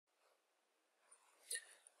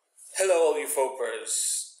Hello all you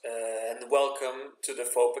Foapers, and welcome to the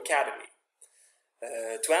Foap Academy.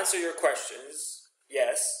 To answer your questions,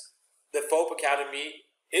 yes, the Foap Academy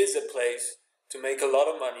is a place to make a lot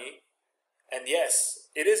of money, and yes,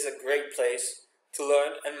 it is a great place to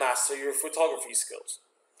learn and master your photography skills.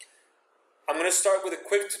 I'm going to start with a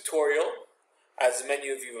quick tutorial, as many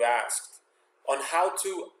of you have asked, on how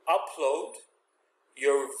to upload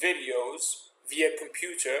your videos via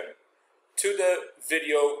computer to the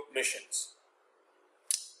video missions.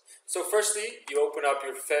 So firstly, you open up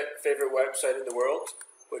your favorite website in the world,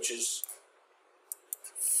 which is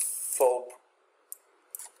foap.com.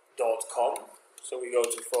 So we go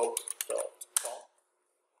to foap.com.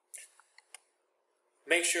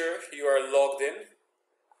 Make sure you are logged in.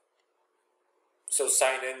 So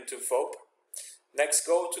sign in to Foap. Next,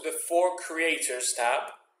 go to the For Creators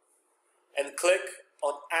tab and click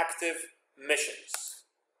on Active Missions.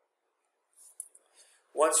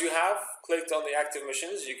 Once you have clicked on the active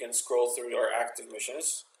missions, you can scroll through your active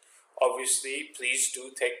missions. Obviously, please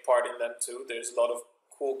do take part in them too. There's a lot of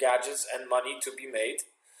cool gadgets and money to be made.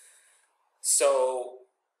 So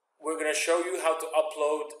we're going to show you how to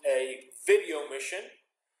upload a video mission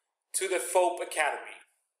to the Foap Academy.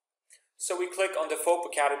 So we click on the Foap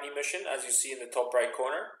Academy mission, as you see in the top right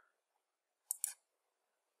corner.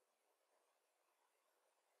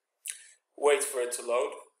 Wait for it to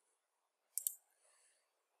load.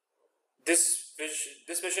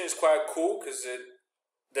 This mission is quite cool because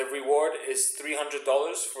the reward is $300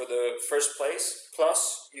 for the first place.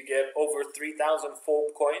 Plus, you get over 3,000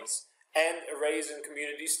 Foap coins and a raise in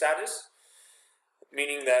community status,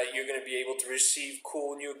 meaning that you're going to be able to receive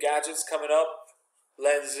cool new gadgets coming up,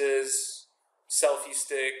 lenses, selfie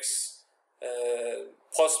sticks,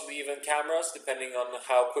 possibly even cameras, depending on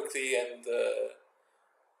how quickly and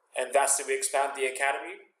vastly we expand the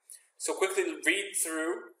academy. So quickly read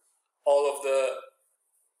through all of the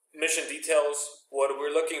mission details, what we're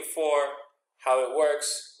looking for, how it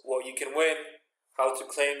works, what you can win, how to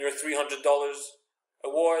claim your $300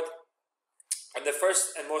 award. And the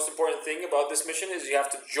first and most important thing about this mission is you have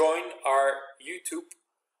to join our YouTube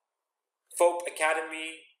Foap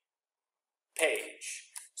Academy page.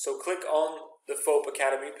 So click on the Foap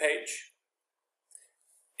Academy page.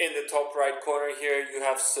 In the top right corner here you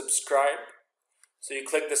have subscribe. So you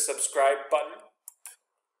click the subscribe button.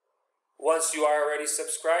 Once you are already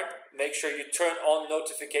subscribed, make sure you turn on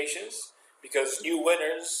notifications, because new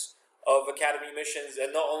winners of Academy missions,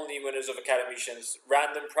 and not only winners of Academy missions,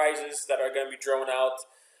 random prizes that are going to be drawn out,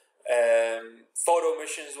 photo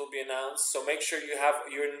missions will be announced. So make sure you have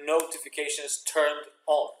your notifications turned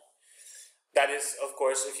on. That is, of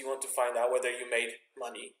course, if you want to find out whether you made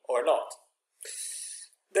money or not.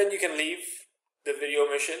 Then you can leave the video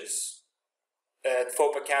missions at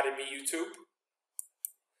Foap Academy YouTube.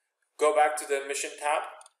 Go back to the mission tab.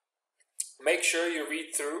 Make sure you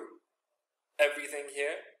read through everything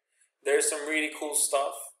here. There's some really cool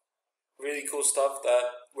stuff that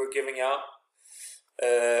we're giving out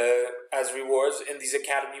as rewards in these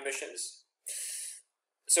academy missions.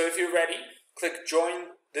 So if you're ready, click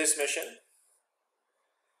join this mission.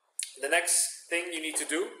 The next thing you need to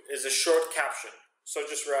do is a short caption. So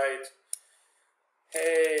just write,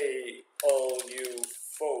 "Hey all you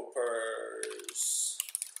Foapers,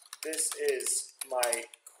 this is my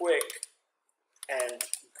quick and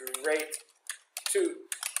great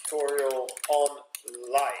tutorial on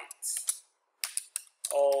light.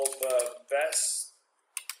 All the best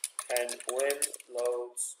and win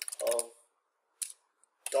loads of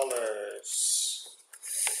dollars."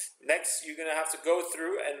 Next, you're going to have to go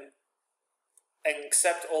through and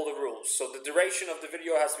accept all the rules. So the duration of the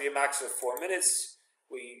video has to be a max of 4 minutes.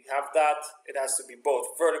 We have that. It has to be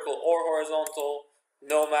both vertical or horizontal.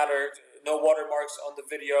 No watermarks on the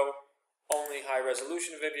video, only high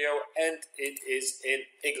resolution video, and it is in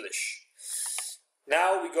English.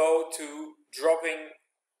 Now we go to dropping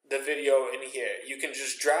the video in here. You can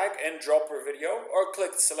just drag and drop your video or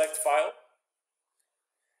click select file,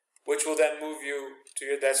 which will then move you to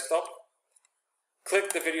your desktop. Click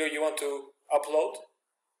the video you want to upload,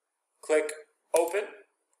 click open,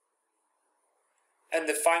 and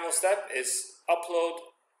the final step is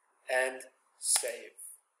upload and save.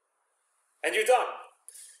 And you're done.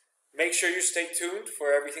 Make sure you stay tuned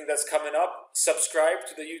for everything that's coming up. Subscribe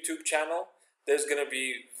to the YouTube channel. There's going to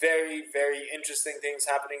be very, very interesting things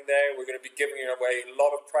happening there. We're going to be giving away a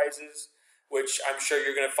lot of prizes, which I'm sure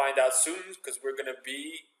you're going to find out soon, because we're going to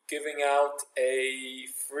be giving out a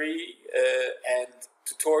free and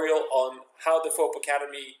tutorial on how the Foap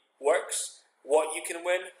Academy works, what you can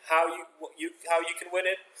win, how you can win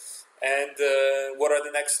it, and what are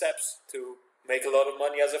the next steps to make a lot of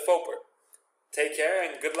money as a foaper. Take care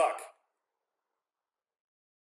and good luck.